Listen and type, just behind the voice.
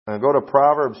Go to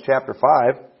Proverbs chapter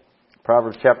 5.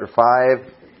 Proverbs chapter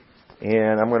 5,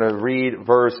 and I'm going to read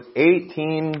verse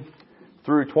 18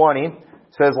 through 20. It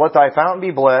says, "Let thy fountain be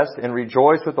blessed, and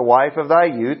rejoice with the wife of thy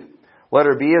youth. Let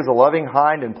her be as a loving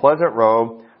hind in pleasant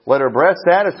roe. Let her breast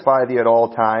satisfy thee at all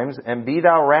times, and be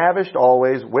thou ravished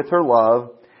always with her love.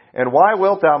 And why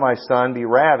wilt thou, my son, be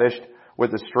ravished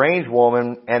with a strange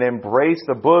woman, and embrace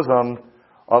the bosom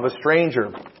of a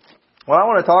stranger?" What I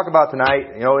want to talk about tonight,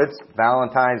 it's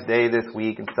Valentine's Day this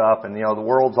week and stuff, and, the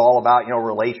world's all about,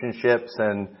 relationships,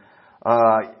 and,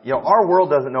 our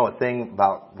world doesn't know a thing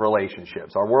about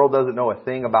relationships. Our world doesn't know a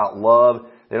thing about love.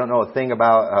 They don't know a thing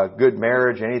about good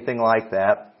marriage, anything like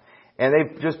that. And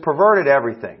they've just perverted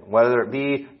everything, whether it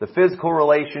be the physical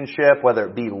relationship, whether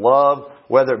it be love,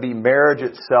 whether it be marriage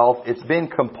itself. It's been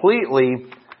completely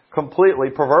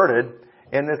perverted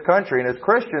in this country. And as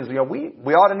Christians, we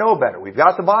ought to know better. We've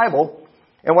got the Bible.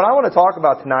 And what I want to talk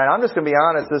about tonight, I'm just going to be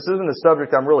honest, this isn't a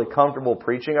subject I'm really comfortable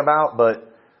preaching about, but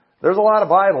there's a lot of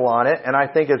Bible on it, and I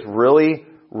think it's really,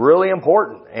 really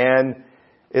important. And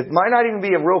it might not even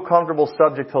be a real comfortable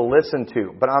subject to listen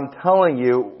to, but I'm telling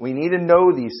you, we need to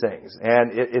know these things.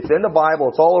 And it's in the Bible,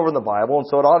 it's all over in the Bible, and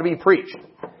so it ought to be preached.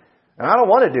 And I don't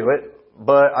want to do it,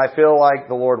 but I feel like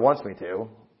the Lord wants me to.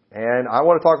 And I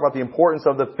want to talk about the importance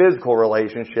of the physical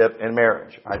relationship in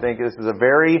marriage. I think this is a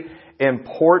very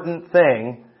important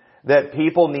thing that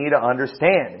people need to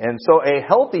understand. And so a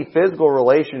healthy physical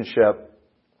relationship,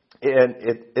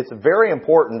 it's very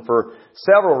important for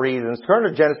several reasons. Turn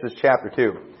to Genesis chapter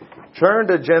 2. Turn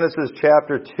to Genesis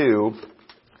chapter 2.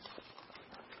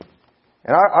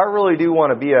 And I really do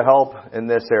want to be a help in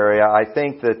this area. I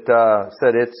think that,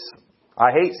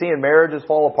 I hate seeing marriages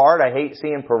fall apart. I hate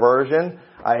seeing perversion.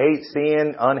 I hate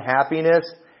seeing unhappiness,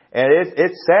 and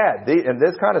it's sad. And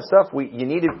this kind of stuff, we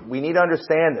need to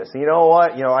understand this. And you know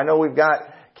what? I know we've got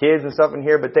kids and stuff in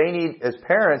here, but as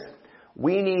parents,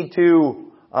 we need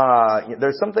to.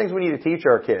 There's some things we need to teach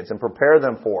our kids and prepare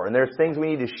them for, and there's things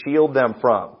we need to shield them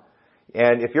from.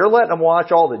 And if you're letting them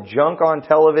watch all the junk on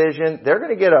television, they're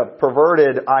going to get a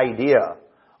perverted idea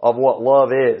of what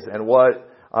love is and what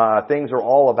things are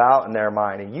all about in their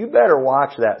mind. And you better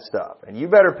watch that stuff. And you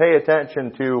better pay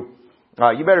attention to,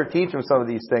 you better teach them some of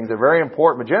these things. They're very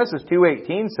important. But Genesis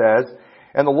 2:18 says,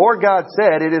 "And the Lord God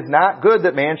said, It is not good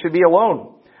that man should be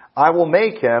alone. I will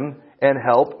make him and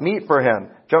help meet for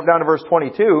him." Jump down to verse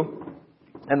 22.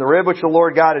 "And the rib which the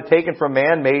Lord God had taken from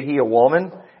man made he a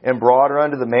woman, and brought her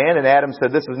unto the man. And Adam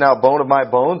said, This is now bone of my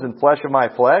bones and flesh of my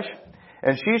flesh.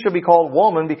 And she shall be called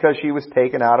woman, because she was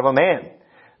taken out of a man.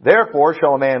 Therefore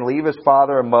shall a man leave his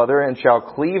father and mother, and shall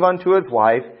cleave unto his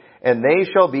wife, and they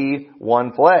shall be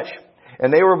one flesh.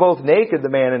 And they were both naked, the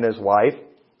man and his wife,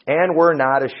 and were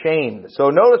not ashamed."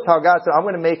 So notice how God said, I'm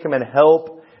going to make him and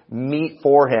help meet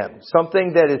for him.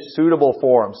 Something that is suitable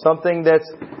for him. Something that's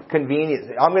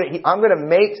convenient. I'm going to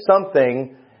make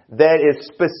something that is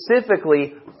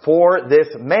specifically for this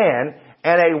man.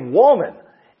 And a woman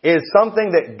is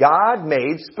something that God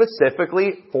made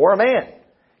specifically for a man.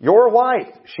 Your wife,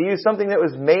 she is something that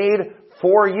was made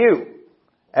for you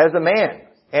as a man.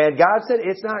 And God said,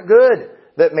 it's not good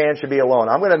that man should be alone.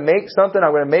 I'm going to make something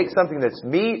that's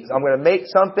meat. I'm going to make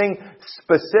something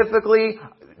specifically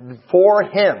for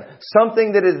him.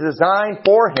 Something that is designed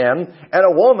for him. And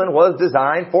a woman was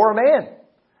designed for a man.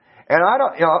 And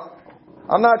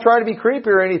I'm not trying to be creepy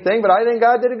or anything, but I think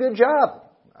God did a good job.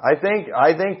 I think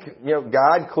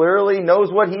God clearly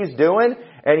knows what He's doing,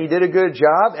 and He did a good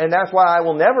job, and that's why I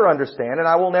will never understand, and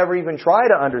I will never even try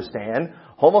to understand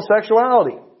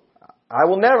homosexuality. I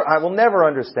will never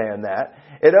understand that.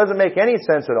 It doesn't make any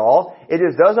sense at all. It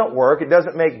just doesn't work. It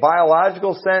doesn't make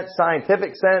biological sense,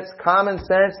 scientific sense, common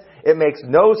sense. It makes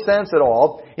no sense at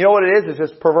all. You know what it is? It's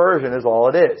just perversion is all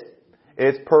it is.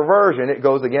 It's perversion. It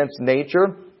goes against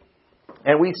nature.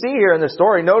 And we see here in the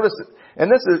story, notice, and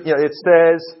this is, it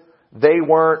says they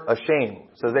weren't ashamed.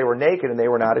 It says they were naked and they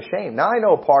were not ashamed. Now I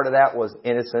know part of that was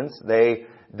innocence. They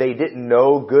didn't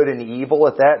know good and evil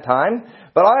at that time.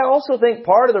 But I also think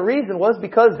part of the reason was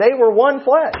because they were one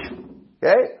flesh.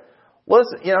 Okay?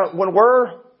 Listen, when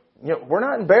we're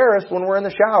not embarrassed when we're in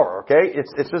the shower, okay?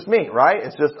 It's just me, right?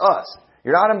 It's just us.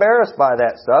 You're not embarrassed by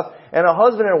that stuff. And a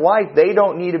husband and wife, they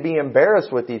don't need to be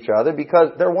embarrassed with each other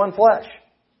because they're one flesh.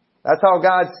 That's how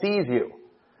God sees you.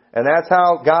 And that's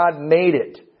how God made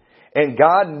it. And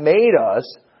God made us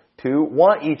to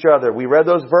want each other. We read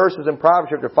those verses in Proverbs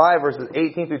chapter 5, verses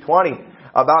 18 through 20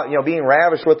 about, being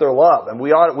ravished with their love. And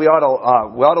we ought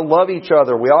to love each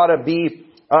other. We ought to be,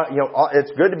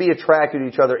 it's good to be attracted to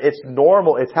each other. It's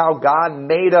normal. It's how God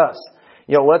made us.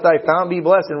 Let thy fountain be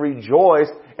blessed and rejoice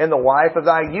in the wife of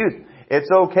thy youth. It's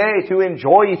okay to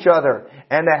enjoy each other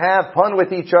and to have fun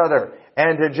with each other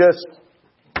and to just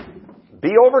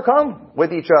be overcome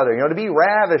with each other. To be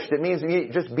ravished. It means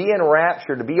just be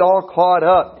enraptured, to be all caught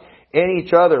up in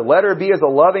each other. Let her be as a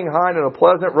loving hind and a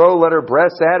pleasant roe. Let her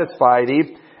breast satisfy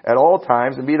thee at all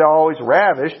times, and be thou always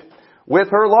ravished with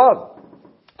her love.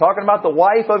 Talking about the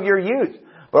wife of your youth.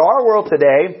 But our world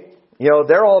today,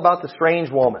 they're all about the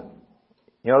strange woman.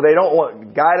 Guy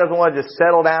doesn't want to just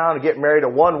settle down and get married to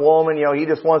one woman. He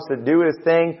just wants to do his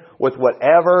thing with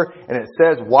whatever. And it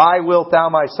says, why wilt thou,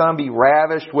 my son, be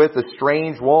ravished with a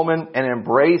strange woman and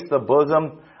embrace the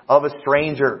bosom of a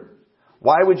stranger?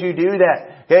 Why would you do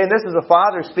that? Okay, and this is a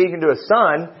father speaking to a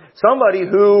son, somebody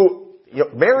who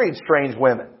married strange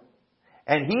women.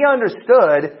 And he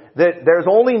understood that there's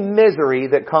only misery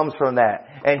that comes from that.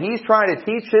 And he's trying to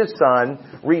teach his son,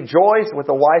 rejoice with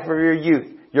the wife of your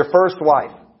youth, your first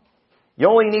wife. You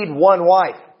only need one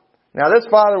wife. Now this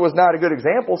father was not a good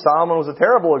example. Solomon was a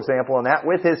terrible example in that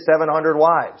with his 700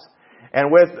 wives.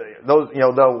 And with those,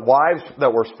 the wives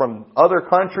that were from other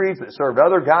countries, that served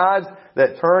other gods,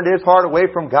 that turned his heart away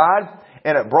from God.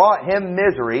 And it brought him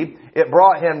misery. It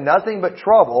brought him nothing but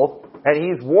trouble. And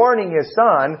he's warning his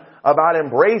son about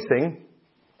embracing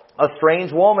a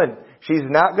strange woman. She's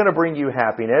not going to bring you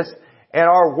happiness. And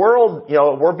our world,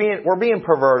 we're being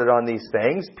perverted on these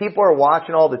things. People are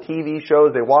watching all the TV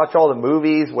shows. They watch all the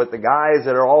movies with the guys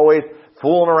that are always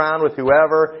fooling around with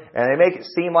whoever. And they make it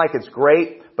seem like it's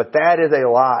great. But that is a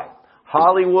lie.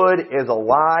 Hollywood is a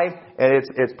lie. And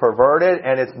it's perverted.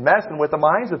 And it's messing with the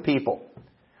minds of people.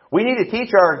 We need to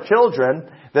teach our children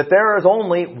that there is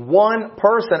only one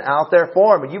person out there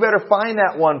for them. And you better find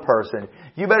that one person.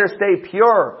 You better stay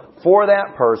pure for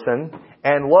that person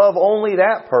and love only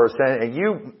that person. And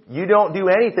you don't do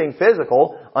anything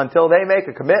physical until they make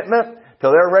a commitment,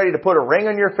 till they're ready to put a ring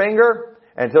on your finger,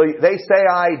 until they say,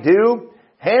 I do.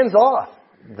 Hands off.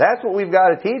 That's what we've got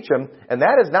to teach them. And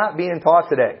that is not being taught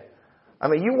today.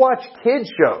 You watch kids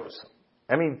shows.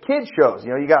 Kids shows.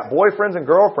 You got boyfriends and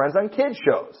girlfriends on kids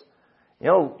shows.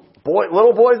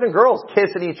 Little boys and girls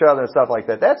kissing each other and stuff like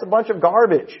that. That's a bunch of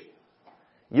garbage.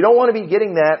 You don't want to be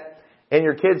getting that in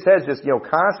your kids' heads, just,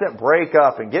 constant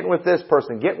breakup and getting with this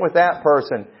person, getting with that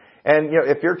person. And,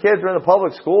 if your kids are in the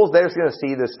public schools, they're just going to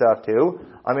see this stuff too.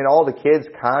 All the kids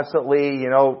constantly,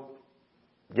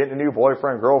 getting a new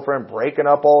boyfriend, girlfriend, breaking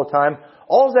up all the time.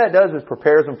 All that does is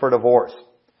prepares them for divorce.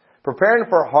 Preparing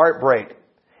for heartbreak.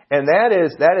 And that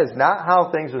is not how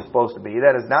things are supposed to be.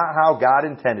 That is not how God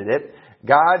intended it.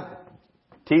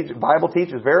 Bible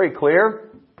teaches very clear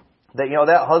that,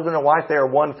 that husband and wife, they are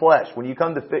one flesh. When you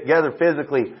come together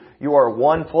physically, you are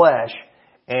one flesh,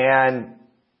 and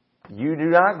you do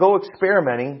not go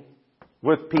experimenting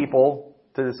with people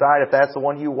to decide if that's the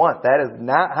one you want. That is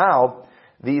not how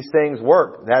these things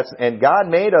work. And God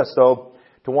made us, though,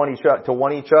 to want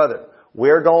each other.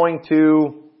 We're going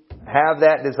to have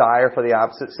that desire for the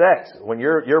opposite sex. When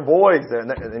your boys, they're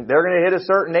going to hit a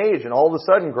certain age, and all of a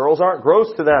sudden girls aren't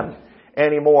gross to them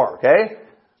anymore, okay?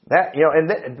 In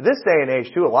this day and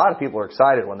age too, a lot of people are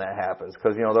excited when that happens,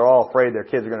 because, they're all afraid their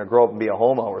kids are going to grow up and be a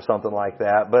homo or something like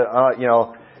that. But,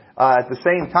 at the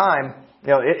same time,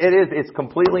 it's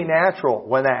completely natural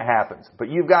when that happens. But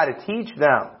you've got to teach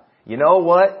them, you know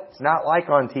what? It's not like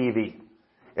on TV.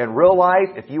 In real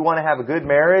life, if you want to have a good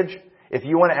marriage, if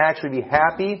you want to actually be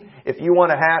happy, if you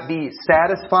want to be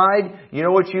satisfied, you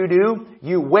know what you do?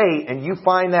 You wait and you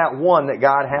find that one that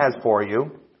God has for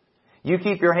you. You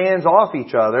keep your hands off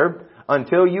each other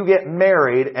until you get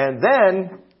married, and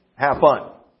then have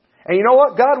fun. And you know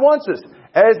what? God wants us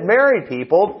as married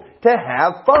people to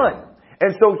have fun.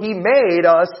 And so He made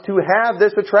us to have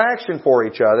this attraction for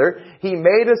each other. He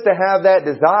made us to have that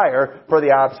desire for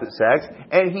the opposite sex.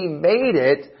 And He made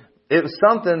it was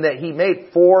something that He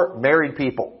made for married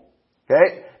people.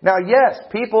 Okay? Now, yes,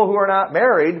 people who are not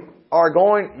married are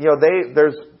going,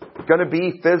 there's going to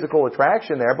be physical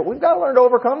attraction there, but we've got to learn to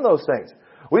overcome those things.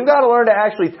 We've got to learn to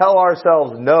actually tell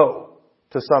ourselves no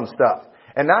to some stuff.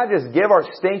 And not just give our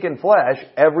stinking flesh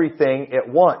everything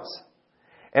at once.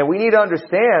 And we need to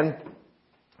understand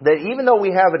that even though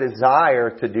we have a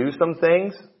desire to do some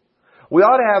things, we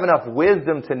ought to have enough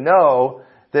wisdom to know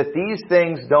that these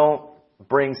things don't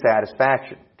bring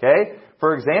satisfaction. Okay?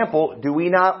 For example, do we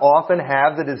not often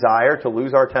have the desire to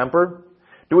lose our temper?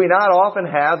 Do we not often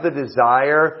have the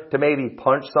desire to maybe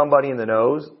punch somebody in the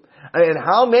nose? And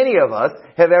how many of us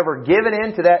have ever given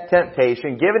in to that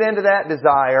temptation, given into that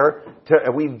desire,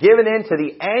 we've given in to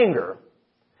the anger,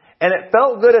 and it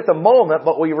felt good at the moment,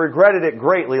 but we regretted it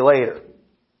greatly later?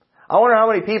 I wonder how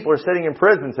many people are sitting in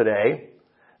prison today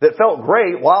that felt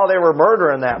great while they were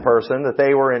murdering that person that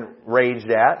they were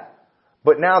enraged at,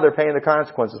 but now they're paying the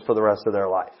consequences for the rest of their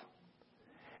life.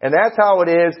 And that's how it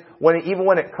is even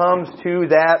when it comes to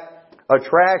that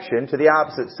attraction to the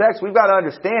opposite sex. We've got to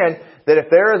understand that if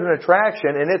there is an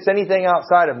attraction and it's anything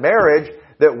outside of marriage,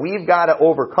 that we've got to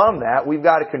overcome that. We've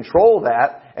got to control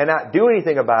that and not do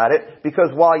anything about it, because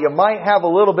while you might have a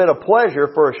little bit of pleasure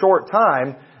for a short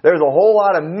time, there's a whole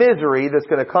lot of misery that's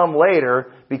going to come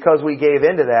later because we gave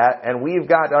into that, and we've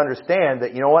got to understand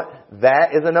that, you know what,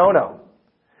 that is a no-no.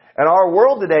 And our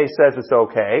world today says it's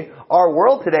okay. Our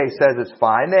world today says it's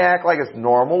fine. They act like it's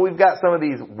normal. We've got some of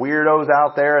these weirdos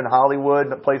out there in Hollywood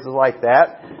and places like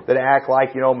that act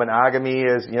like, monogamy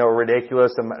is,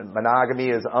 ridiculous and monogamy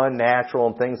is unnatural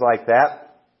and things like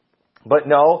that. But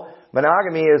no,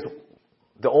 monogamy is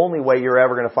the only way you're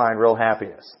ever going to find real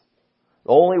happiness.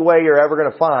 The only way you're ever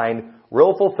going to find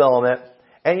real fulfillment.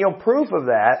 And proof of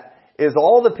that is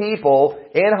all the people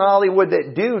in Hollywood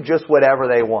that do just whatever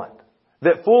they want,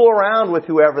 that fool around with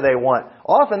whoever they want.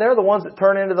 Often they're the ones that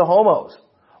turn into the homos.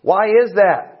 Why is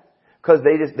that? Because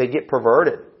they get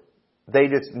perverted. They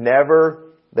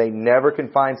never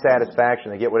can find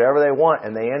satisfaction. They get whatever they want,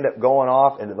 and they end up going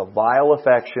off into the vile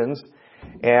affections.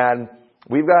 And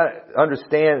we've got to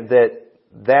understand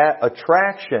that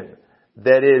attraction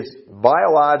that is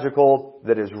biological,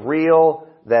 that is real,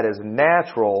 that is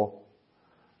natural,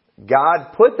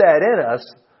 God put that in us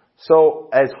so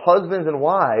as husbands and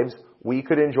wives, we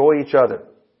could enjoy each other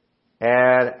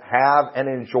and have an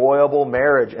enjoyable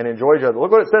marriage and enjoy each other.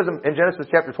 Look what it says in Genesis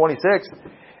chapter 26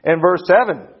 and verse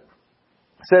 7. It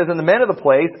says, "And the men of the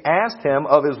place asked him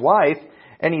of his wife,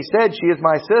 and he said, She is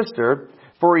my sister,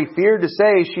 for he feared to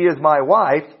say, She is my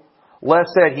wife, lest,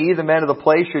 said he, the men of the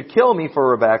place should kill me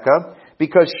for Rebekah,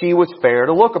 because she was fair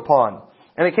to look upon.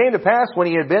 And it came to pass, when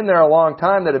he had been there a long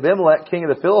time, that Abimelech, king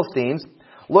of the Philistines,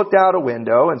 looked out a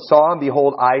window and saw, and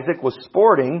behold, Isaac was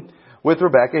sporting with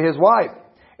Rebekah his wife.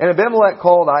 And Abimelech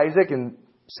called Isaac and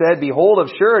said, Behold, of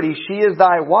surety she is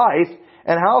thy wife,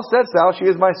 and how saidst thou, She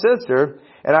is my sister?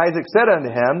 And Isaac said unto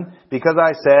him, Because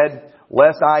I said,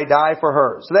 Lest I die for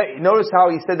her." So notice how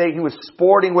he said that he was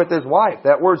sporting with his wife.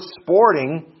 That word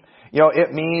sporting,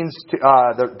 it means,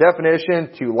 the definition,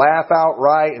 to laugh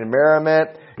outright in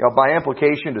merriment, by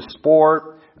implication to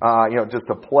sport, just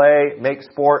to play, make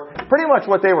sport. Pretty much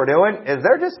what they were doing is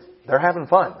they're having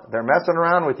fun. They're messing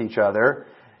around with each other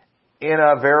in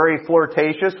a very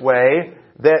flirtatious way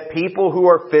that people who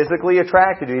are physically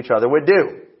attracted to each other would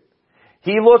do.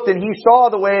 He looked and he saw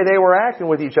the way they were acting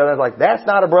with each other. It's like, that's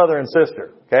not a brother and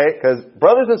sister, okay? Because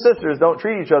brothers and sisters don't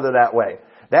treat each other that way.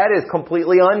 That is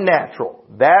completely unnatural.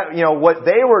 That, what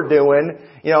they were doing,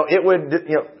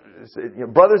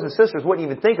 brothers and sisters wouldn't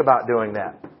even think about doing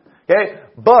that. Okay?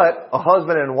 But a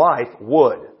husband and wife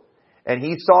would. And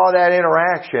he saw that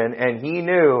interaction and he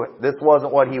knew this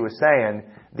wasn't what he was saying.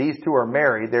 These two are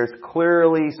married. There's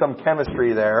clearly some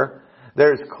chemistry there.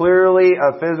 There's clearly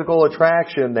a physical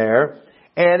attraction there.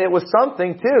 And it was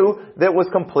something, too, that was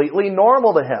completely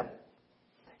normal to him.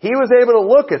 He was able to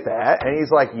look at that, and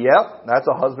he's like, yep, that's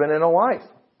a husband and a wife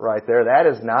right there. That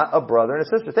is not a brother and a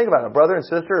sister. Think about it. A brother and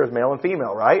sister is male and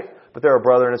female, right? But they're a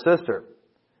brother and a sister.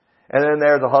 And then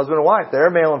there's a husband and wife. They're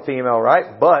male and female,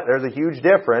 right? But there's a huge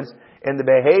difference in the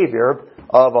behavior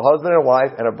of a husband and a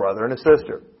wife and a brother and a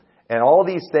sister. And all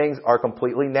these things are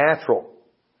completely natural.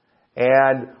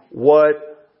 And what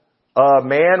a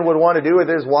man would want to do with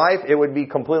his wife, it would be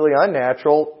completely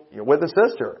unnatural with a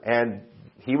sister. And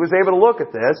he was able to look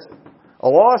at this. A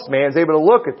lost man's able to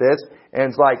look at this, and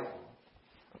it's like,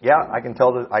 yeah, I can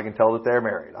tell that they're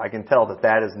married. I can tell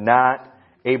that is not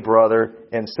a brother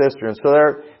and sister. And so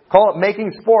they're call it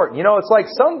making sport. It's like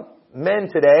some men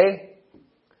today,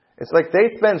 it's like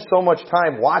they spend so much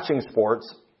time watching sports,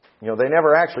 they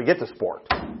never actually get to sport.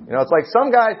 It's like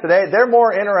some guys today, they're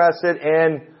more interested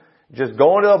in just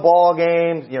going to the ball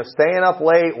games, staying up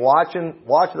late, watching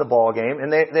the ball game,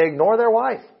 and they ignore their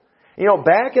wife.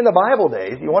 Back in the Bible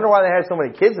days, you wonder why they had so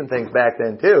many kids and things back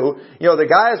then too. The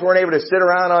guys weren't able to sit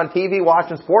around on TV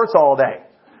watching sports all day.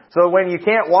 So when you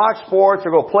can't watch sports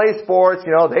or go play sports,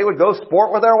 they would go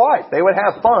sport with their wife. They would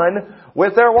have fun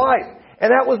with their wife.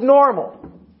 And that was normal.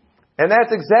 And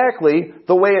that's exactly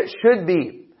the way it should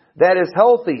be. That is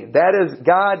healthy. That is,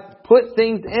 God put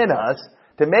things in us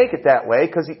to make it that way,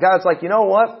 because God's like, you know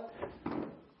what?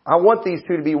 I want these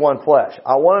two to be one flesh.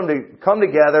 I want them to come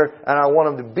together, and I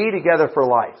want them to be together for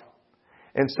life.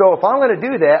 And so if I'm going to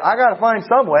do that, I got to find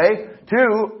some way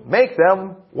to make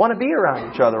them want to be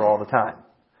around each other all the time.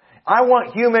 I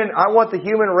want the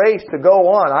human race to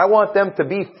go on. I want them to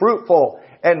be fruitful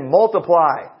and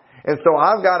multiply. And so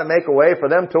I've got to make a way for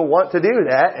them to want to do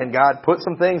that. And God put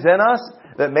some things in us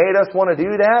that made us want to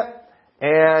do that.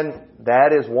 And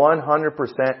that is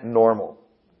 100% normal.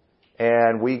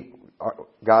 And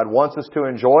God wants us to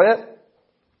enjoy it.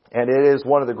 And it is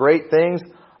one of the great things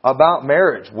about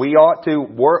marriage. We ought to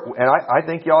work, and I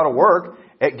think you ought to work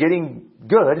at getting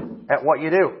good at what you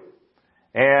do.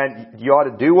 And you ought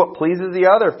to do what pleases the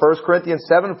other. 1 Corinthians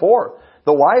 7:4.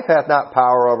 The wife hath not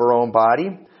power of her own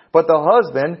body, but the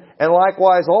husband, and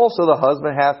likewise also the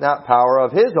husband hath not power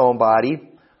of his own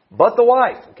body, but the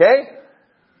wife. Okay?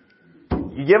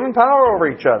 You give them power over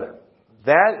each other.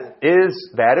 That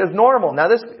is normal. Now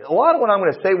a lot of what I'm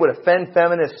going to say would offend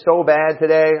feminists so bad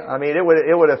today. I mean, it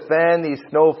would offend these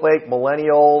snowflake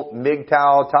millennial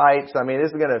MGTOW types. I mean,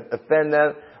 this is going to offend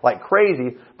them like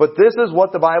crazy. But this is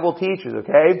what the Bible teaches,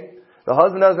 okay? The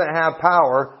husband doesn't have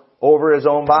power over his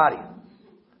own body.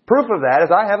 Proof of that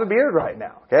is I have a beard right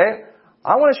now, okay?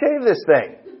 I want to shave this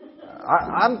thing.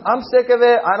 I'm sick of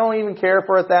it. I don't even care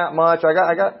for it that much.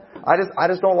 I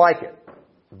just don't like it.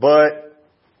 But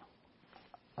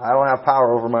I don't have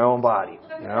power over my own body,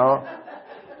 you know.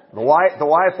 The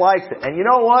wife likes it. And you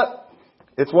know what?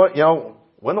 It's what, you know,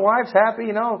 when the wife's happy,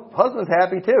 you know, husband's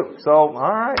happy too. So,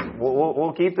 alright,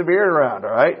 we'll keep the beard around,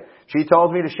 alright? She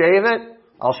tells me to shave it,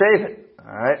 I'll shave it,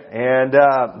 alright? And,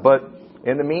 but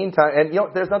in the meantime, and you know,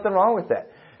 there's nothing wrong with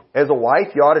that. As a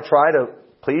wife, you ought to try to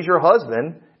please your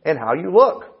husband in how you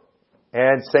look.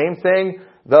 And same thing,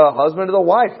 the husband to the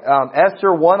wife. Esther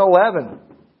 1:11.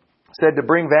 Said to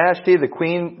bring Vashti, the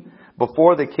queen,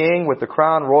 before the king with the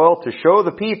crown royal to show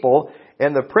the people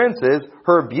and the princes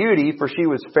her beauty, for she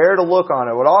was fair to look on.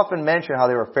 It would often mention how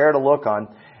they were fair to look on.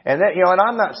 And that, you know, and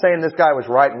I'm not saying this guy was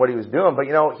right in what he was doing, but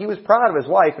you know, he was proud of his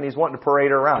wife and he's wanting to parade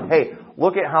her around. Hey,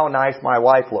 look at how nice my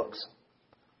wife looks.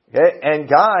 Okay? And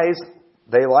guys,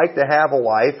 they like to have a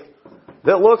wife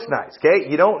that looks nice. Okay?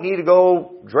 You don't need to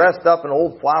go dressed up in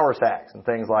old flour sacks and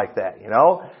things like that, you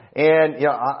know? And, you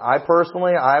know, I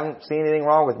personally, I haven't seen anything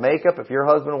wrong with makeup. If your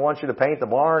husband wants you to paint the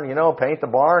barn, you know, paint the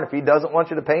barn. If he doesn't want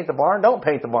you to paint the barn, don't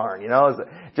paint the barn, you know.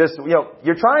 Just, you know,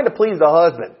 you're trying to please the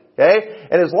husband, okay?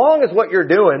 And as long as what you're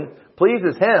doing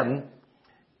pleases him,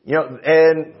 you know,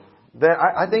 and then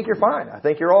I think you're fine. I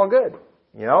think you're all good.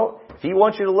 You know, if he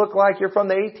wants you to look like you're from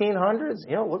the 1800s,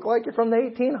 you know, look like you're from the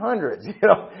 1800s, you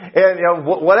know, and, you know,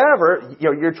 whatever,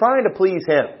 you know, you're trying to please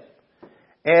him.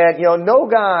 And, you know, no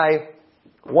guy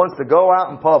wants to go out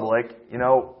in public, you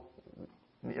know,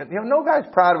 no guy's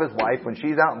proud of his wife when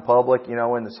she's out in public, you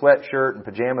know, in the sweatshirt and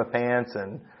pajama pants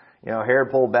and, you know, hair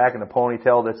pulled back in a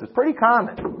ponytail. This is pretty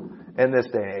common in this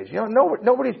day and age. You know,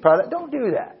 nobody's proud of that. Don't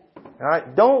do that. All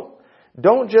right?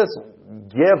 Don't just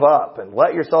give up and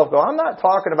let yourself go. I'm not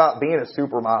talking about being a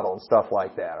supermodel and stuff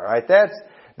like that. All right?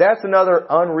 That's another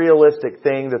unrealistic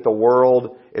thing that the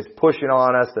world is pushing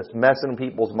on us, that's messing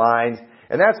people's minds.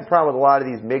 And that's the problem with a lot of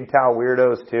these MGTOW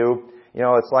weirdos too. You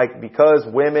know, it's like because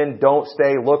women don't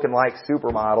stay looking like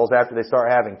supermodels after they start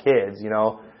having kids, you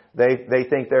know, they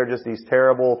think they're just these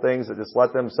terrible things that just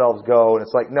let themselves go. And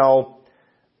it's like, no,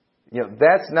 you know,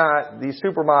 these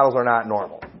supermodels are not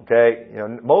normal. Okay. You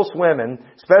know, most women,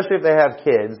 especially if they have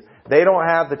kids, they don't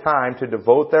have the time to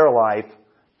devote their life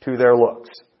to their looks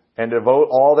and devote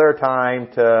all their time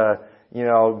to, you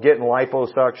know, getting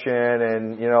liposuction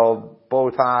and, you know,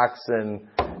 Botox and,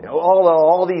 you know,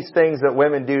 all these things that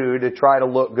women do to try to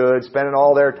look good, spending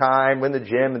all their time in the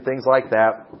gym and things like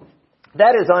that.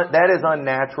 That is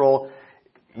unnatural.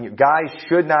 Guys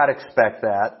should not expect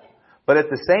that. But at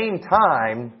the same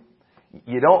time,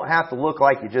 you don't have to look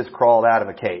like you just crawled out of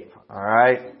a cave. All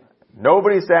right?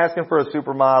 Nobody's asking for a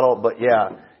supermodel, but yeah,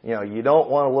 you know, you don't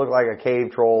want to look like a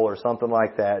cave troll or something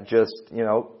like that. Just, you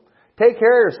know, take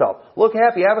care of yourself. Look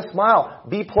happy. Have a smile.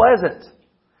 Be pleasant.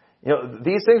 You know,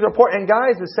 these things are important. And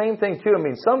guys, the same thing too. I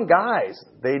mean, some guys,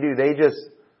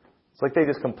 it's like they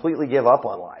just completely give up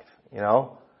on life, you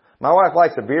know. My wife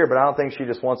likes a beard, but I don't think she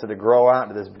just wants it to grow out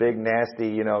into this big, nasty,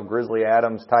 you know, Grizzly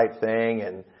Adams type thing.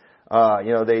 And,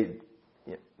 you know,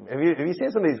 have you seen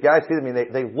some of these guys too? I mean,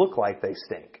 they look like they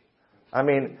stink. I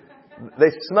mean, they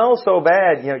smell so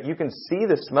bad, you know, you can see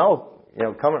the smell, you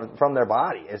know, coming from their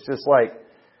body. It's just like,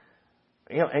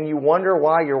 you know, and you wonder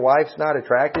why your wife's not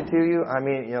attracted to you. I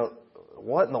mean, you know,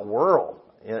 what in the world?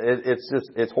 You know,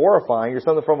 it's horrifying. You're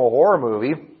something from a horror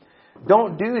movie.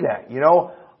 Don't do that. You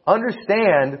know,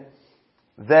 understand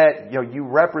that, you know, you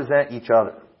represent each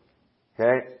other.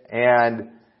 Okay? And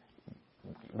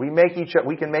we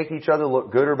can make each other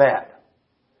look good or bad.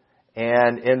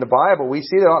 And in the Bible, we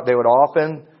see that they would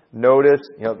often notice,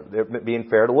 you know, they're being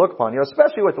fair to look upon, you know,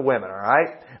 especially with the women, all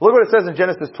right? Look what it says in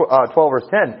Genesis 12, verse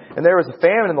 10. And there was a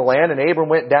famine in the land, and Abram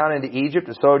went down into Egypt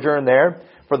to sojourn there,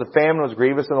 for the famine was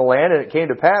grievous in the land. And it came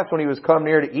to pass when he was come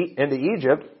near into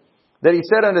Egypt, that he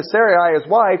said unto Sarai his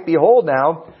wife, Behold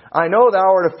now, I know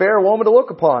thou art a fair woman to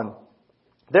look upon.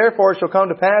 Therefore it shall come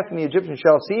to pass when the Egyptians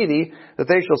shall see thee, that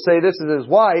they shall say, This is his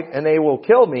wife, and they will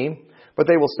kill me, but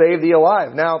they will save thee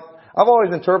alive. Now, I've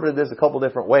always interpreted this a couple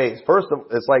different ways. First,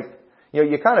 it's like,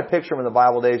 you kind of picture him in the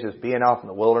Bible days just being out in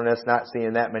the wilderness, not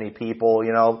seeing that many people,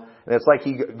 and it's like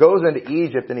he goes into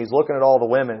Egypt and he's looking at all the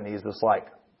women and he's just like,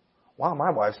 wow,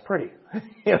 my wife's pretty.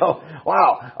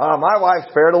 Wow, my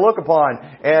wife's fair to look upon.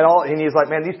 And he's like,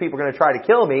 man, these people are going to try to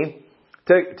kill me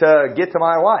to get to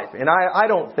my wife. And I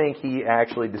don't think he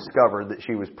actually discovered that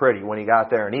she was pretty when he got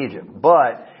there in Egypt.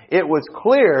 But it was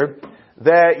clear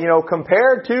that,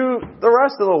 compared to the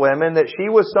rest of the women, that she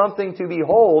was something to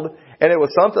behold, and it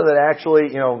was something that actually,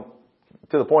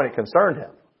 to the point it concerned him.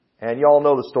 And you all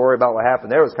know the story about what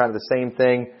happened there. It was kind of the same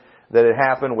thing that had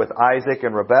happened with Isaac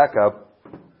and Rebekah.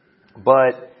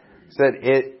 But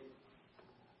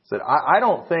I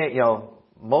don't think,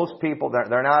 most people,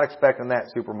 they're not expecting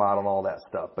that supermodel and all that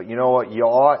stuff. But you know what?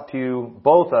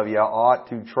 Both of you ought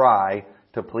to try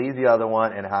to please the other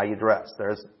one in how you dress.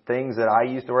 There's things that I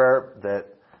used to wear that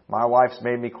my wife's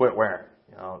made me quit wearing.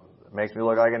 It makes me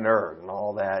look like a nerd and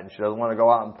all that. And she doesn't want to go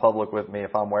out in public with me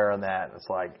if I'm wearing that. And it's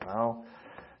like, no.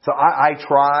 So I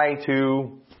try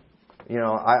to,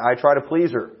 I try to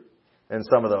please her in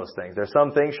some of those things. There's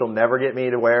some things she'll never get me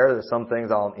to wear. There's some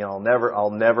things I'll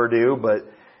never do. But,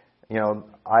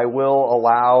 I will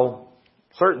allow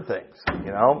certain things, and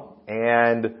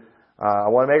I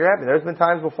want to make her happy. There's been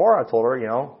times before I told her,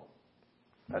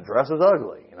 that dress is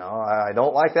ugly. I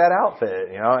don't like that outfit.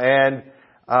 And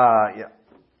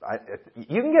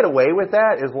you can get away with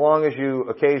that as long as you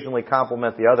occasionally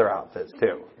compliment the other outfits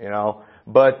too.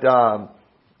 But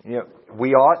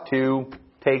we ought to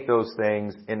take those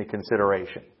things into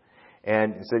consideration.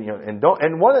 And so and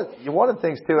one of the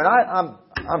things too, and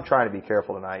I'm trying to be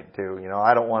careful tonight too.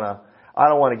 I don't want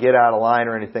to get out of line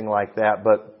or anything like that,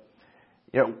 but.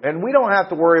 And we don't have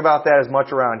to worry about that as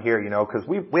much around here, because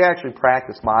we actually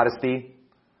practice modesty.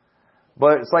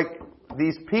 But it's like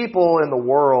these people in the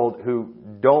world who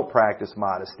don't practice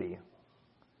modesty.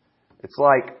 It's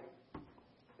like,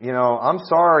 I'm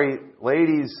sorry,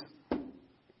 ladies,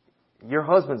 your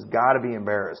husband's got to be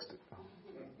embarrassed.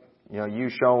 You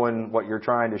showing what you're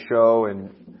trying to show and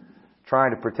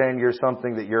trying to pretend you're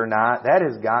something that you're not. That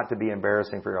has got to be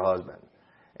embarrassing for your husband.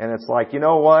 And it's like, you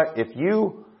know what? If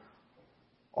you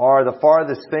are the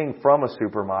farthest thing from a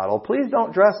supermodel, please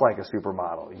don't dress like a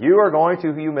supermodel. You are going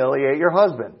to humiliate your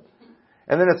husband.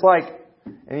 And then it's like,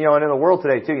 and in the world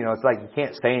today too, it's like you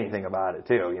can't say anything about it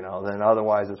too, then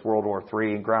otherwise it's World War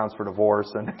III and grounds for divorce,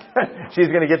 and she's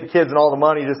going to get the kids and all the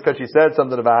money just because she said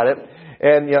something about it.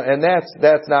 And, and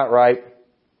that's not right.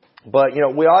 But,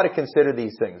 we ought to consider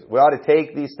these things. We ought to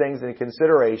take these things into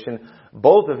consideration.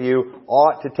 Both of you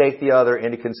ought to take the other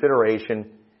into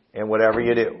consideration in whatever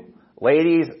you do.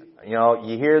 Ladies,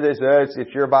 you hear this,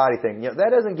 it's your body thing.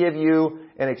 That doesn't give you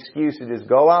an excuse to just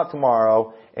go out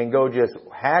tomorrow and go just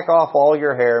hack off all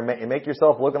your hair and make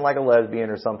yourself looking like a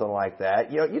lesbian or something like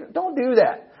that. You don't do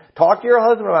that. Talk to your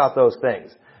husband about those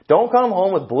things. Don't come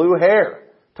home with blue hair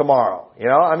tomorrow.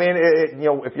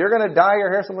 If you're going to dye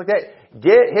your hair, something like that,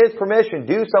 get his permission.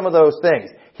 Do some of those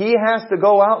things. He has to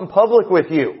go out in public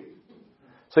with you.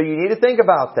 So you need to think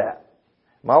about that.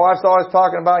 My wife's always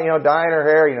talking about, dyeing her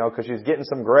hair, because she's getting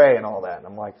some gray and all that. And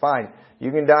I'm like, fine, you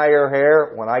can dye your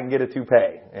hair when I can get a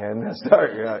toupee and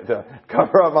start to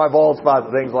cover up my bald spots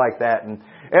and things like that. And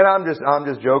I'm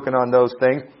just joking on those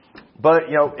things. But,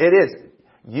 it is.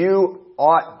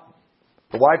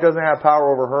 The wife doesn't have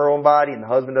power over her own body and the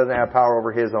husband doesn't have power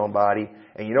over his own body.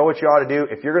 And you know what you ought to do?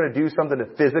 If you're going to do something to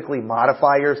physically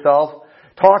modify yourself,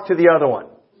 talk to the other one.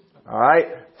 All right?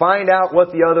 Find out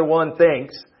what the other one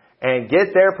thinks. And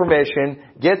get their permission,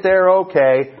 get their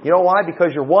okay. You know why?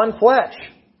 Because you're one flesh.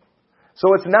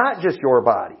 So it's not just your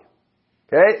body.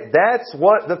 Okay? That's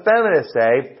what the feminists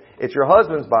say. It's your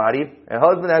husband's body. And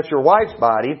husband, that's your wife's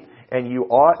body. And you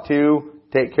ought to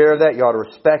take care of that. You ought to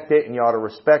respect it. And you ought to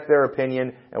respect their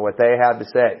opinion and what they have to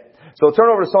say. So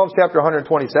turn over to Psalms chapter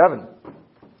 127.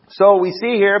 So we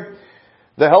see here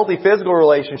the healthy physical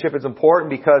relationship is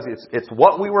important because it's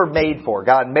what we were made for.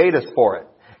 God made us for it.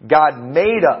 God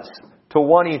made us to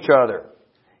want each other.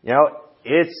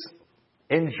 It's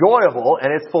enjoyable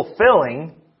and it's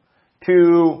fulfilling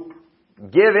to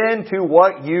give in to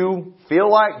what you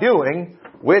feel like doing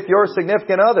with your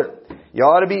significant other. You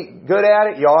ought to be good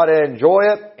at it. You ought to enjoy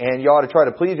it. And you ought to try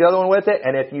to please the other one with it.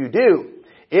 And if you do,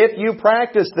 if you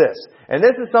practice this. And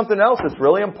this is something else that's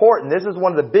really important. This is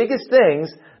one of the biggest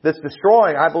things that's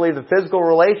destroying, I believe, the physical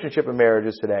relationship in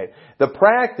marriages today. The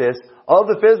practice of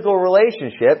the physical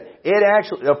relationship,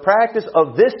 the practice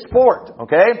of this sport,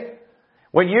 okay?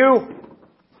 When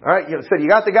alright, so you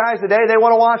got the guys today, they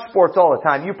want to watch sports all the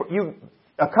time. You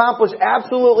accomplish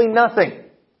absolutely nothing.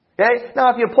 Okay? Now,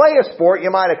 if you play a sport,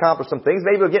 you might accomplish some things.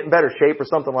 Maybe you'll get in better shape or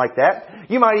something like that.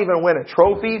 You might even win a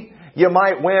trophy. You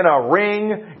might win a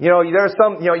ring.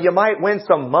 You might win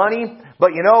some money.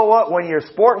 But you know what? When you're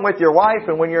sporting with your wife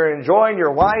and when you're enjoying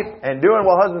your wife and doing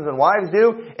what husbands and wives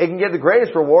do, it can give the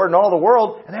greatest reward in all the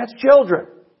world, and that's children.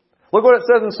 Look what it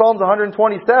says in Psalms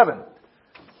 127.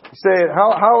 You say,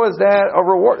 how is that a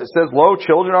reward? It says, lo,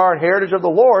 children are an heritage of the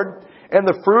Lord, and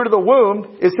the fruit of the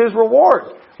womb is His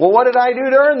reward. Well, what did I do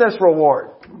to earn this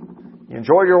reward? You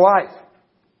enjoyed your wife.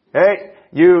 Okay?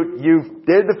 You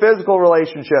did the physical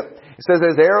relationship. It says,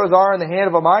 as arrows are in the hand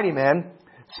of a mighty man,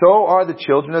 so are the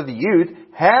children of the youth.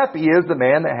 Happy is the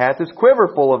man that hath his quiver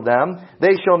full of them.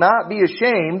 They shall not be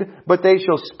ashamed, but they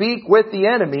shall speak with the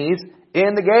enemies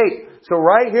in the gate. So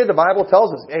right here the Bible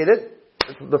tells us, hey, this,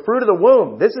 the fruit of the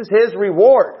womb, this is His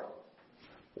reward.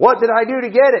 What did I do to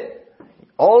get it?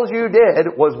 All you did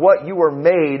was what you were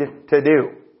made to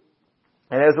do.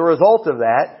 And as a result of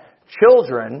that,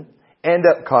 children end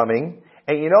up coming.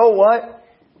 And you know what?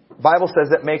 The Bible says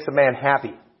that makes a man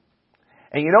happy.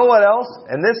 And you know what else?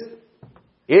 And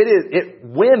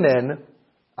women,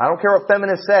 I don't care what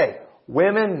feminists say,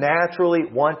 women naturally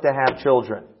want to have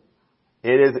children.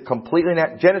 It is completely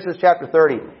Genesis chapter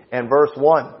 30 and verse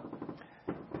 1.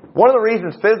 One of the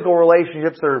reasons physical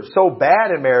relationships are so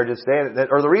bad in marriages today,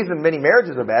 or the reason many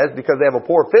marriages are bad, is because they have a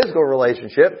poor physical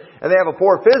relationship, and they have a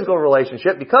poor physical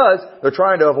relationship because they're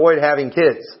trying to avoid having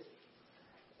kids.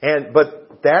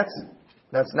 But that's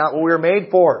not what we were made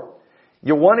for.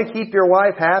 You want to keep your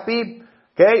wife happy?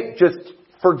 Okay, just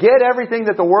forget everything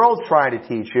that the world's trying to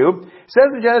teach you. It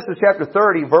says in Genesis chapter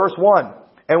 30, verse 1,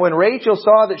 and when Rachel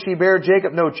saw that she bare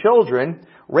Jacob no children,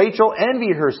 Rachel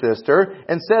envied her sister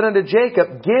and said unto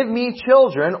Jacob, give me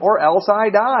children or else I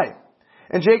die.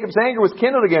 And Jacob's anger was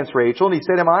kindled against Rachel, and he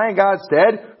said, am I in God's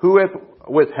stead, who hath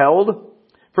withheld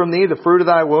from thee the fruit of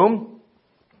thy womb?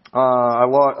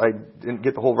 I didn't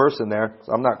get the whole verse in there,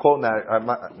 so I'm not quoting that. I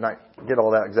might not get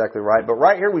all that exactly right. But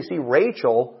right here we see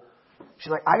Rachel.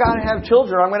 She's like, I got to have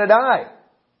children, I'm going to die.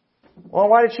 Well,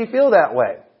 why did she feel that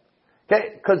way?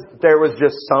 Okay, because there was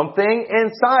just something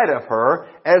inside of her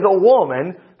as a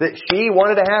woman that she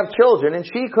wanted to have children and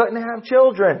she couldn't have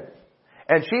children.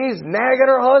 And she's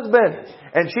nagging her husband.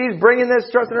 And she's bringing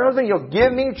this trust in her husband. You'll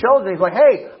give me children. He's like,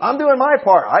 hey, I'm doing my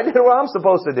part. I did what I'm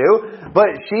supposed to do. But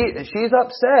she's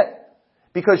upset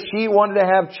because she wanted to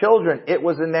have children. It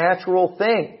was a natural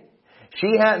thing.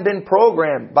 She hadn't been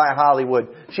programmed by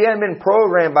Hollywood. She hadn't been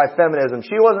programmed by feminism.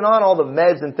 She wasn't on all the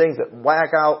meds and things that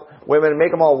whack out women and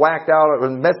make them all whacked out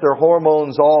and mess their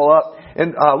hormones all up.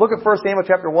 And look at 1 Samuel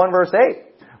chapter 1 verse 8.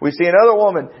 We see another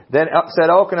woman. Then said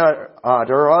Elkanah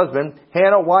to her husband,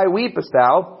 Hannah, why weepest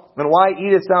thou? And why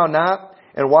eatest thou not?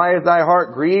 And why is thy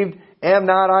heart grieved? Am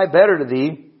not I better to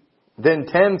thee than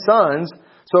 10 sons?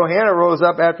 So Hannah rose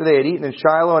up after they had eaten in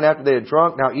Shiloh and after they had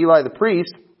drunk. Now Eli the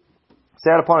priest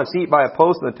sat upon a seat by a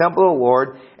post in the temple of the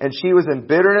Lord, and she was in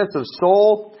bitterness of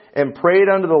soul, and prayed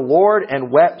unto the Lord,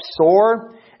 and wept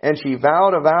sore. And she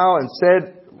vowed a vow, and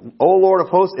said, O Lord of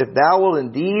hosts, if thou wilt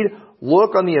indeed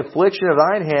look on the affliction of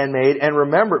thine handmaid, and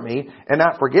remember me, and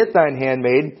not forget thine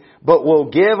handmaid, but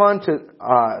will give unto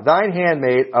thine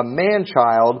handmaid a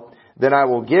man-child, then I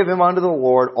will give him unto the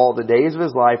Lord all the days of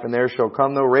his life, and there shall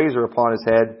come no razor upon his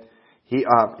head.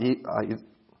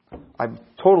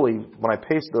 When I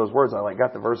pasted those words, I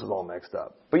got the verses all mixed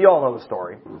up. But you all know the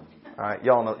story. Alright,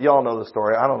 y'all know the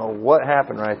story. I don't know what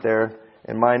happened right there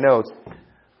in my notes.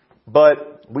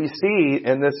 But we see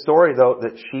in this story, though,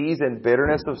 that she's in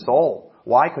bitterness of soul.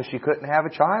 Why? Because she couldn't have a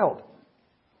child.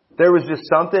 There was just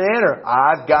something in her.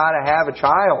 I've got to have a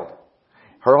child.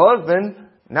 Her husband,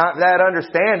 not that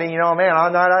understanding, man,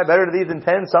 I'm not better to these than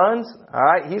 10 sons.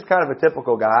 Alright, he's kind of a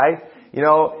typical guy. He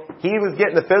was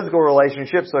getting the physical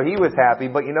relationship, so he was happy.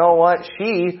 But you know what?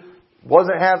 She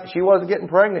wasn't getting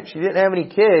pregnant. She didn't have any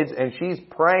kids, and she's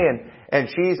praying. And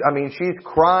she's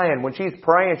crying. When she's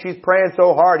praying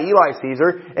so hard. Eli sees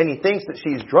her, and he thinks that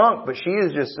she's drunk, but she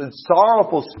is just in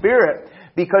sorrowful spirit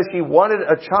because she wanted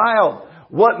a child.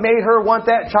 What made her want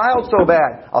that child so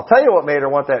bad? I'll tell you what made her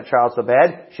want that child so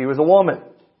bad. She was a woman.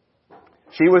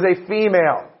 She was a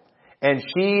female. And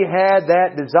she had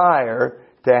that desire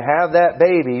to have that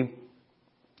baby.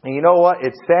 And you know what?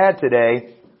 It's sad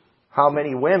today how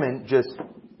many women just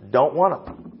don't want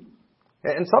them.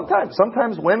 And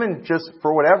sometimes women just,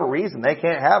 for whatever reason, they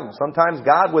can't have them. Sometimes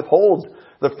God withholds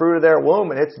the fruit of their womb,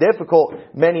 and it's difficult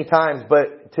many times.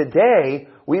 But today,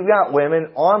 we've got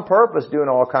women on purpose doing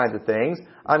all kinds of things.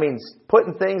 I mean,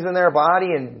 putting things in their body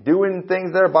and doing things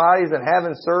in their bodies and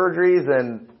having surgeries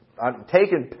and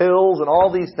taking pills and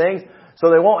all these things so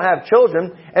they won't have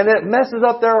children, and it messes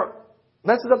up their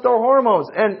hormones.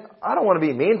 And I don't want to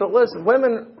be mean, but listen,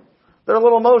 women, they're a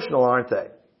little emotional, aren't they?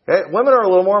 Okay? Women are a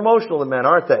little more emotional than men,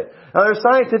 aren't they? Now, there's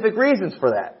scientific reasons for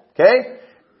that. Okay?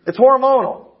 It's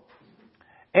hormonal.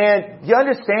 And you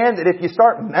understand that if you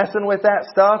start messing with that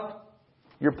stuff,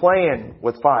 you're playing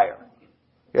with fire.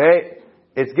 Okay?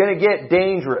 It's going to get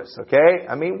dangerous. Okay?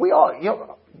 I mean, we all,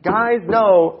 guys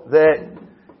know that,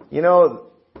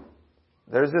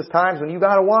 there's just times when you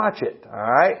got to watch it. All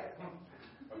right?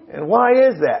 And why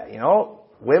is that?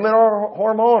 Women are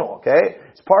hormonal. Okay?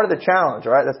 It's part of the challenge.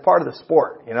 All right? That's part of the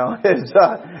sport. It's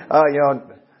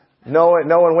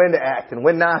knowing when to act and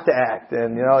when not to act,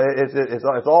 and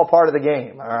it's all part of the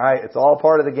game. All right, it's all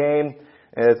part of the game.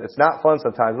 It's not fun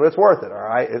sometimes, but it's worth it. All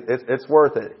right, it's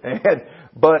worth it.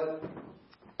 But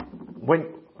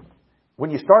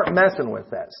when you start messing with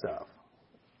that stuff,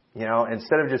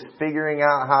 instead of just figuring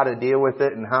out how to deal with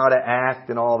it and how to act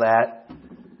and all that,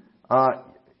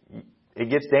 it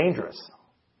gets dangerous,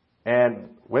 and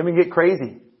women get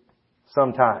crazy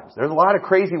sometimes. There's a lot of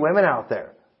crazy women out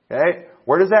there. Okay.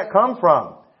 Where does that come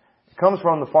from? It comes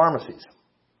from the pharmacies.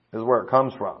 This is where it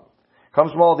comes from. It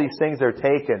comes from all these things they're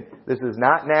taking. This is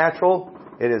not natural.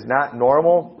 It is not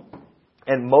normal.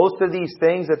 And most of these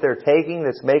things that they're taking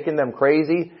that's making them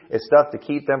crazy is stuff to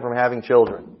keep them from having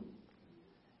children.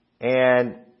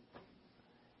 And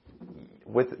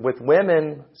with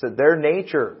women, so their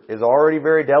nature is already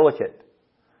very delicate.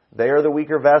 They are the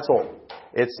weaker vessel.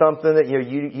 It's something that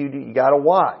you got to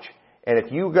watch. And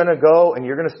if you're going to go and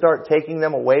you're going to start taking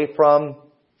them away from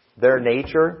their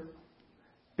nature,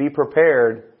 be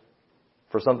prepared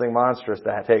for something monstrous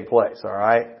to take place, all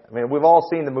right? I mean, we've all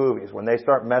seen the movies. When they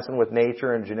start messing with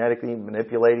nature and genetically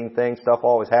manipulating things, stuff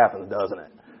always happens, doesn't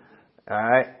it? All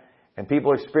right? And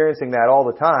people are experiencing that all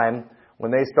the time. When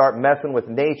they start messing with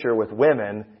nature with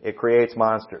women, it creates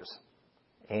monsters.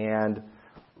 And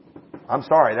I'm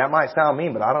sorry, that might sound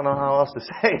mean, but I don't know how else to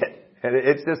say it. And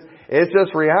it's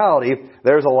just reality.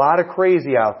 There's a lot of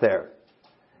crazy out there.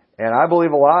 And I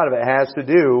believe a lot of it has to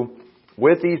do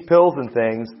with these pills and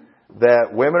things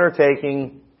that women are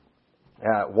taking,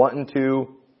 wanting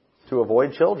to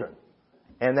avoid children.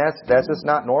 And that's just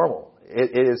not normal.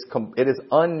 It is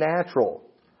unnatural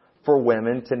for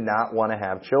women to not want to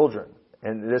have children.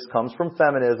 And this comes from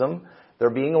feminism. They're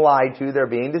being lied to. They're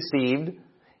being deceived.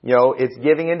 It's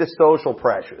giving into social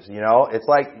pressures. It's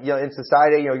like, in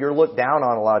society, you're looked down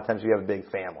on a lot of times if you have a big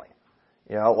family.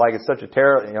 Like it's such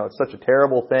a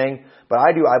terrible thing. But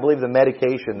I believe the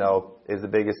medication though is the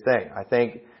biggest thing. I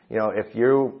think, if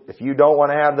you don't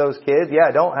want to have those kids, yeah,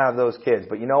 don't have those kids.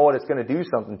 But you know what? It's going to do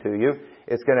something to you.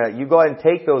 You go ahead and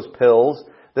take those pills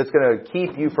that's going to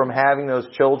keep you from having those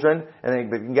children.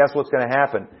 And then guess what's going to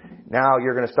happen? Now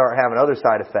you're going to start having other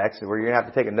side effects where you're going to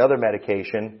have to take another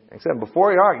medication. Except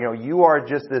before you are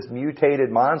just this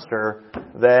mutated monster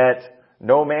that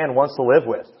no man wants to live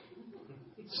with.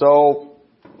 So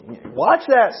watch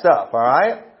that stuff, all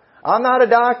right? I'm not a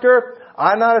doctor.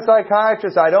 I'm not a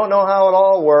psychiatrist. I don't know how it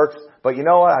all works. But you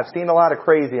know what? I've seen a lot of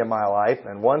crazy in my life.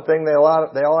 And one thing they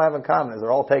all have in common is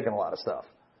they're all taking a lot of stuff.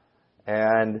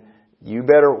 And you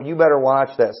better watch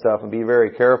that stuff and be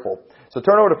very careful. So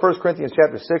turn over to 1 Corinthians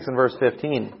chapter 6 and verse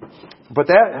 15. But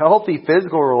that healthy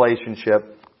physical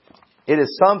relationship, it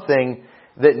is something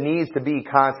that needs to be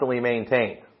constantly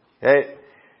maintained. Okay? It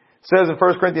says in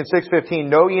 1 Corinthians 6:15,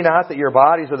 "Know ye not that your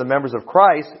bodies are the members of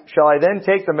Christ? Shall I then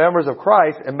take the members of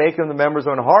Christ and make them the members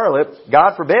of an harlot?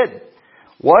 God forbid.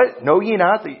 What? Know ye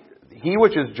not that he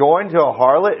which is joined to a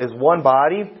harlot is one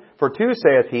body? For two,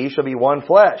 saith he, shall be one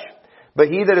flesh. But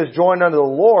he that is joined unto the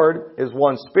Lord is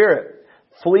one spirit.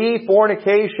 Flee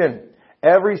fornication.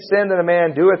 Every sin that a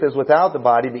man doeth is without the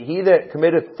body, but he that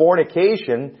committeth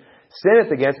fornication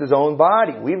sinneth against his own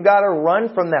body." We've got to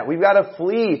run from that. We've got to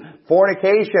flee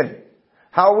fornication.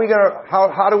 How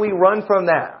do we run from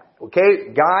that?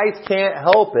 Okay, guys can't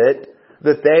help it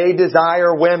that they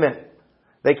desire women.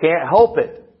 They can't help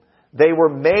it. They were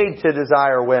made to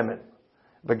desire women.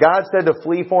 But God said to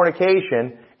flee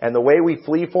fornication, and the way we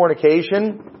flee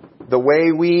fornication, the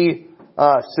way we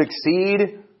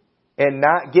succeed in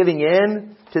not giving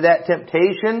in to that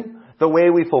temptation, the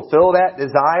way we fulfill that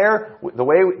desire, the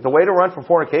way to run from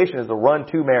fornication is to run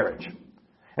to marriage.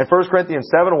 In 1 Corinthians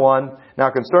 7:1, "Now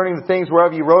concerning the things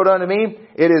whereof ye wrote unto me,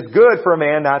 it is good for a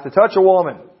man not to touch a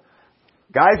woman."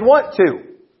 Guys want to.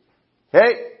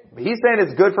 Okay? He's saying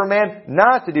it's good for a man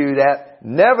not to do that.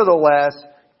 Nevertheless,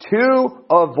 to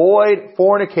avoid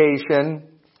fornication,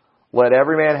 let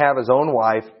every man have his own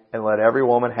wife, and let every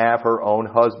woman have her own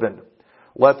husband.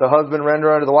 Let the husband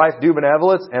render unto the wife due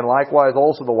benevolence, and likewise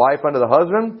also the wife unto the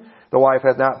husband. The wife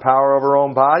hath not power over her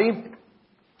own body,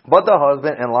 but the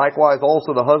husband, and likewise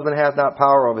also the husband hath not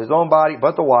power over his own body,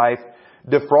 but the wife.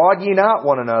 Defraud ye not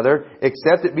one another,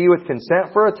 except it be with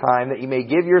consent for a time, that ye may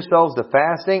give yourselves to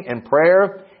fasting and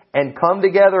prayer, and come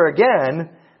together again,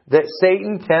 that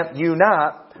Satan tempt you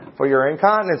not for your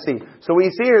incontinency. So we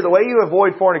see here, the way you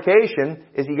avoid fornication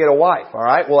is you get a wife,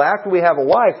 alright? Well, after we have a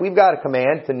wife, we've got a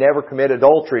command to never commit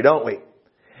adultery, don't we?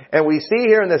 And we see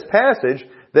here in this passage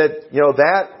that,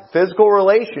 that physical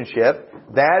relationship,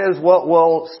 that is what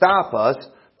will stop us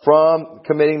from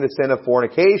committing the sin of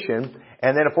fornication.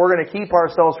 And then if we're going to keep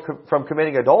ourselves from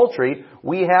committing adultery,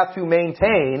 we have to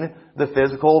maintain the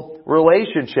physical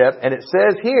relationship. And it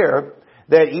says here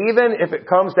that even if it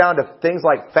comes down to things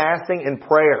like fasting and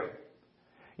prayer,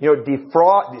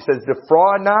 it says,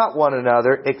 defraud not one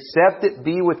another, except it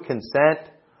be with consent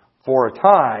for a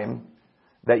time,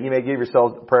 that you may give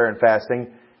yourselves prayer and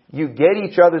fasting. You get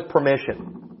each other's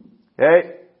permission.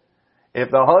 Okay?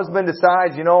 If the husband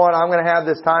decides, you know what, I'm going to have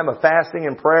this time of fasting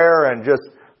and prayer and just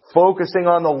focusing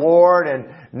on the Lord and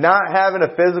not having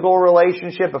a physical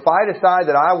relationship, if I decide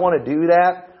that I want to do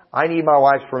that, I need my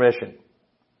wife's permission.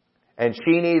 And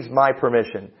she needs my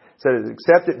permission. So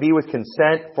except it be with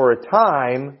consent for a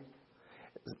time,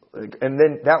 and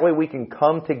then that way we can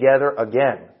come together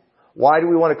again. Why do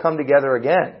we want to come together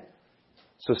again?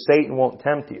 So Satan won't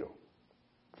tempt you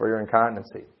for your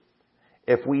incontinency.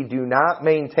 If we do not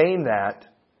maintain that,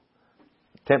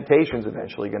 temptation's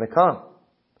eventually going to come.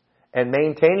 And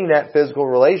maintaining that physical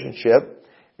relationship,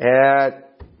 it'll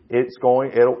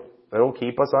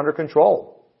keep us under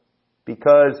control.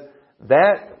 Because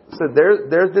there's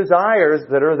desires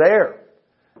that are there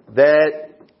that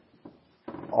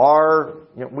are,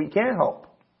 we can't help.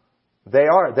 They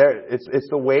are there. It's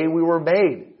the way we were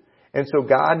made. And so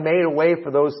God made a way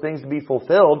for those things to be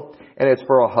fulfilled, and it's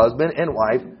for a husband and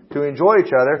wife to enjoy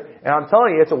each other. And I'm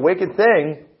telling you, it's a wicked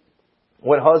thing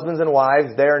when husbands and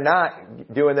wives, they're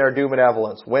not doing their due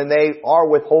benevolence. When they are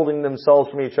withholding themselves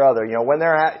from each other. When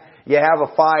you have a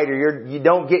fight or you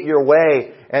don't get your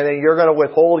way, and then you're going to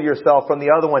withhold yourself from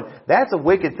the other one. That's a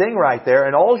wicked thing right there.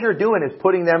 And all you're doing is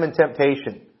putting them in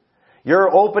temptation. You're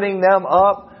opening them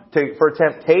up for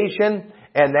temptation,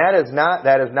 and that is not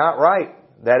right.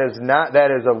 That is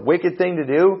a wicked thing to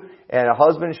do. And a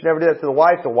husband should never do that to the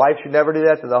wife. The wife should never do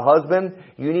that to the husband.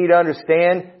 You need to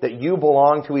understand that you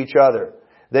belong to each other.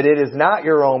 That it is not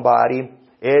your own body.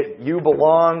 You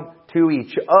belong to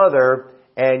each other.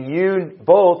 And you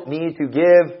both need to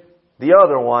give the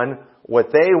other one what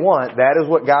they want. That is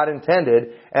what God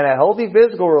intended. And a healthy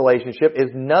physical relationship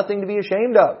is nothing to be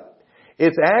ashamed of.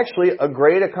 It's actually a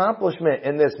great accomplishment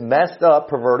in this messed up,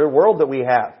 perverted world that we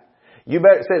have.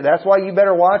 That's why you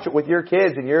better watch it with your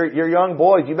kids and your young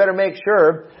boys. You better make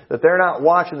sure that they're not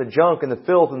watching the junk and the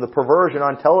filth and the perversion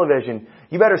on television.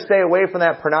 You better stay away from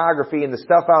that pornography and the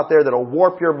stuff out there that'll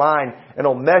warp your mind and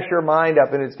it'll mess your mind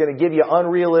up, and it's going to give you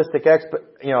unrealistic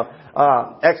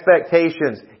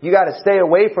expectations. You got to stay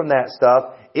away from that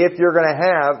stuff if you're going to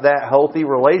have that healthy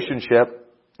relationship.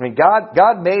 I mean,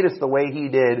 God made us the way He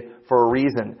did for a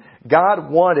reason.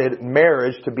 God wanted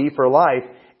marriage to be for life.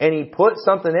 And He put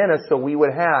something in us so we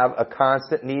would have a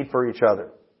constant need for each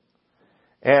other.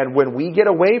 And when we get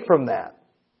away from that,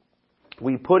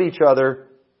 we put each other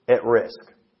at risk.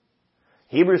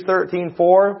 Hebrews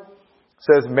 13:4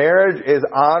 says, marriage is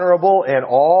honorable in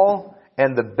all,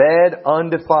 and the bed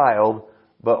undefiled,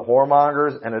 but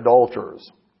whoremongers and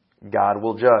adulterers God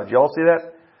will judge. Y'all see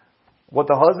that? What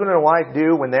the husband and wife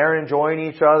do when they're enjoying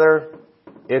each other,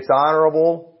 it's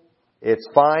honorable, it's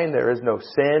fine, there is no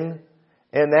sin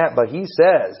in that, but He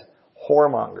says,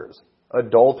 whoremongers,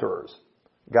 adulterers,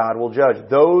 God will judge.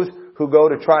 Those who go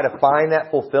to try to find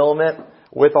that fulfillment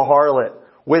with a harlot,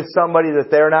 with somebody that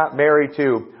they're not married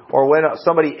to, or when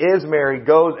somebody is married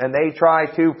goes and they try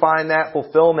to find that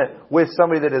fulfillment with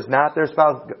somebody that is not their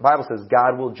spouse, the Bible says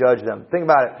God will judge them. Think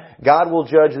about it. God will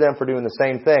judge them for doing the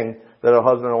same thing that a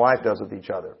husband and wife does with each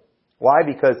other. Why?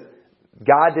 Because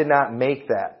God did not make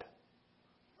that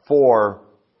for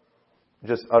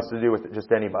just us to do with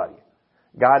just anybody.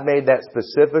 God made that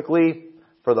specifically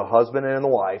for the husband and the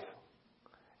wife.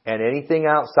 And anything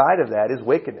outside of that is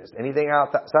wickedness. Anything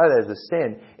outside of that is a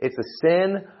sin. It's a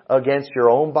sin against your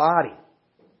own body.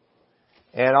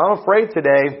 And I'm afraid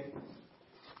today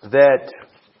that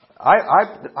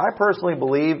I personally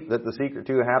believe that the secret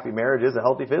to a happy marriage is a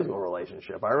healthy physical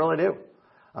relationship. I really do.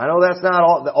 I know that's not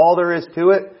all there is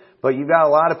to it, but you've got a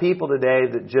lot of people today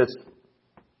that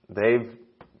they've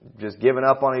just given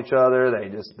up on each other.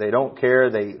 They don't care.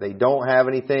 They don't have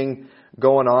anything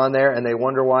going on there, and they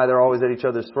wonder why they're always at each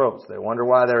other's throats. They wonder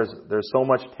why there's so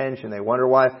much tension. They wonder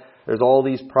why there's all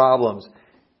these problems.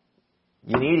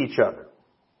 You need each other.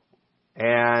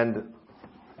 And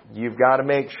you've got to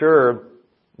make sure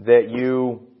that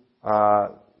you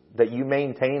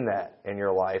maintain that in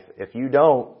your life. If you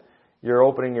don't, you're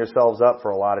opening yourselves up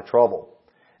for a lot of trouble.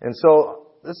 And so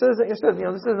this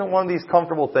isn't one of these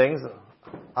comfortable things.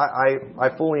 I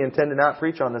fully intend to not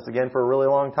preach on this again for a really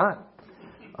long time.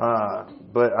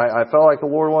 But I felt like the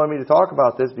Lord wanted me to talk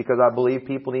about this because I believe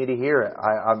people need to hear it.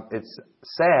 It's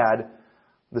sad,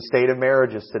 the state of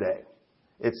marriages today.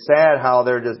 It's sad how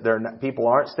people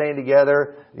aren't staying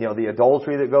together. The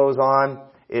adultery that goes on.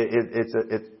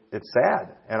 It's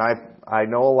sad. And I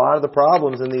know a lot of the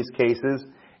problems in these cases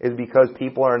is because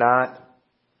people are not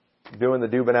doing the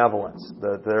due benevolence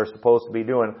that they're supposed to be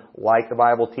doing, like the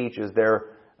Bible teaches. They're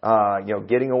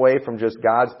getting away from just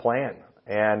God's plan.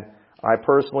 And I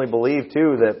personally believe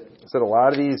too that a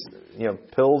lot of these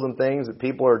pills and things that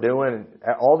people are doing,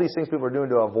 all these things people are doing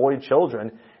to avoid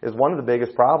children, is one of the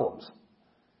biggest problems.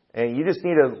 And you just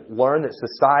need to learn that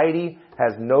society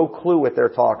has no clue what they're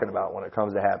talking about when it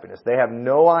comes to happiness. They have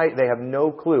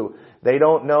no clue. They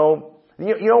don't know.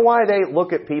 You know why they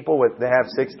look at people that have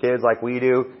 6 kids like we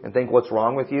do and think, what's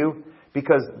wrong with you?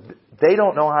 Because they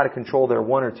don't know how to control their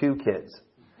 1 or 2 kids.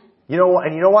 You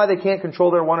know why they can't control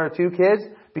their 1 or 2 kids?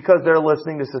 Because they're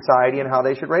listening to society and how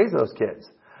they should raise those kids.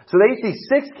 So they see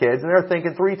 6 kids and they're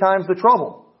thinking 3 times the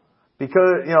trouble.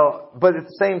 Because, but at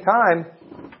the same time,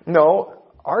 no,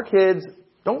 our kids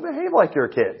don't behave like your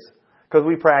kids. Because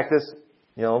we practice,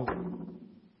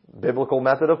 biblical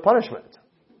method of punishment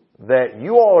that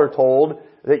you all are told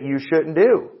that you shouldn't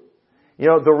do.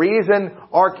 The reason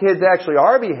our kids actually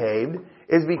are behaved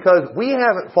is because we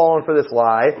haven't fallen for this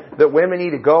lie that women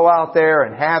need to go out there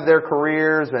and have their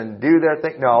careers and do their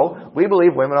thing. No, we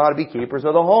believe women ought to be keepers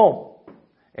of the home.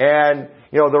 And,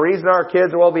 the reason our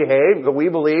kids are well behaved, we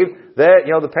believe that,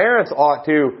 the parents ought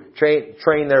to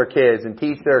train their kids and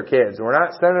teach their kids. We're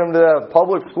not sending them to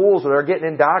public schools where they're getting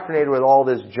indoctrinated with all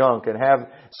this junk and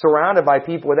surrounded by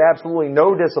people with absolutely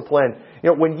no discipline.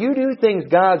 When you do things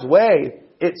God's way,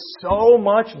 it's so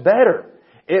much better.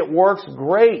 It works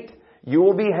great. You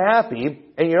will be happy.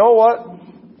 And you know what?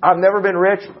 I've never been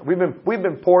rich. We've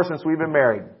been poor since we've been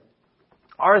married.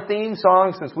 Our theme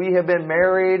song since we have been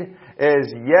married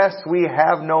is Yes, We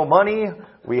Have No Money.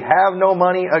 We have no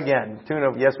money again. Tune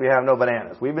of Yes, We Have No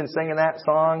Bananas. We've been singing that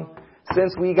song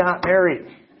since we got married.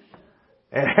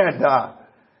 And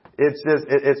it's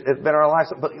been our life.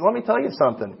 But let me tell you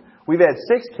something. We've had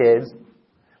 6 kids.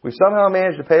 We've somehow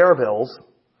managed to pay our bills.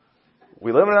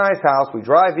 We live in a nice house. We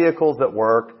drive vehicles that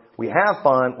work. We have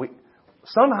fun.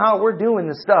 Somehow we're doing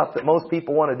the stuff that most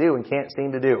people want to do and can't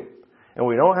seem to do. And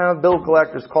we don't have bill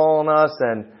collectors calling us,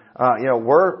 and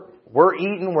we're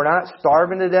eating. We're not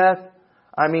starving to death.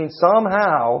 I mean,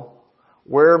 somehow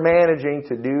we're managing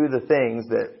to do the things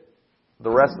that the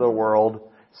rest of the world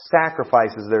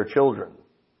sacrifices their children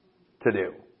to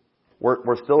do.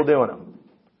 We're still doing them.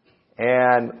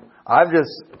 And I've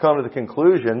just come to the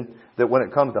conclusion that when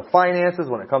it comes to finances,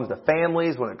 when it comes to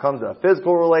families, when it comes to a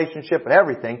physical relationship and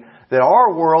everything, that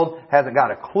our world hasn't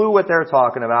got a clue what they're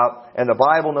talking about, and the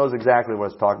Bible knows exactly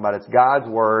what it's talking about. It's God's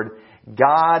Word.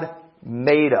 God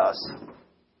made us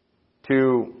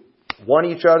to want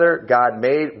each other. God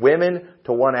made women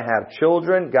to want to have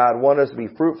children. God wanted us to be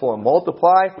fruitful and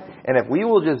multiply. And if we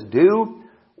will just do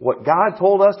what God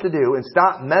told us to do and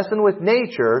stop messing with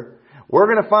nature, we're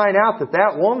going to find out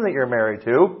that woman that you're married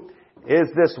to is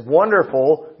this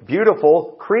wonderful,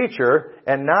 beautiful creature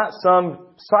and not some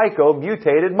psycho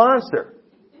mutated monster.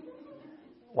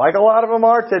 Like a lot of them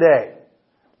are today.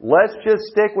 Let's just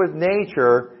stick with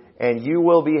nature and you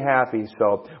will be happy.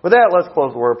 So with that, let's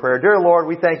close the word of prayer. Dear Lord,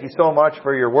 we thank you so much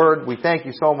for your word. We thank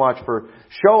you so much for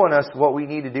showing us what we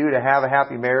need to do to have a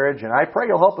happy marriage. And I pray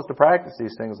you'll help us to practice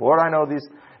these things. Lord, I know these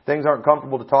things aren't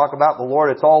comfortable to talk about, but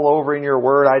Lord, it's all over in your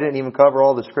word. I didn't even cover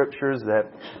all the scriptures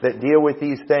that deal with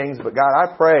these things. But God,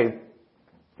 I pray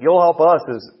you'll help us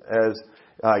as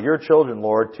your children,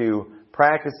 Lord, to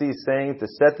practice these things, to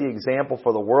set the example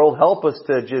for the world. Help us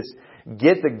to just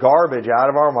get the garbage out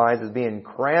of our minds that's being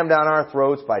crammed down our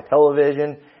throats by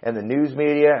television and the news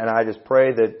media. And I just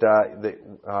pray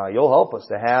that you'll help us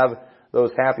to have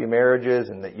those happy marriages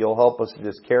and that you'll help us to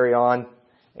just carry on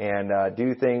and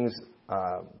do things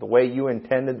the way you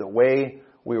intended, the way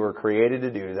we were created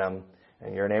to do them.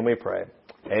 In your name we pray.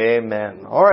 Amen. All right.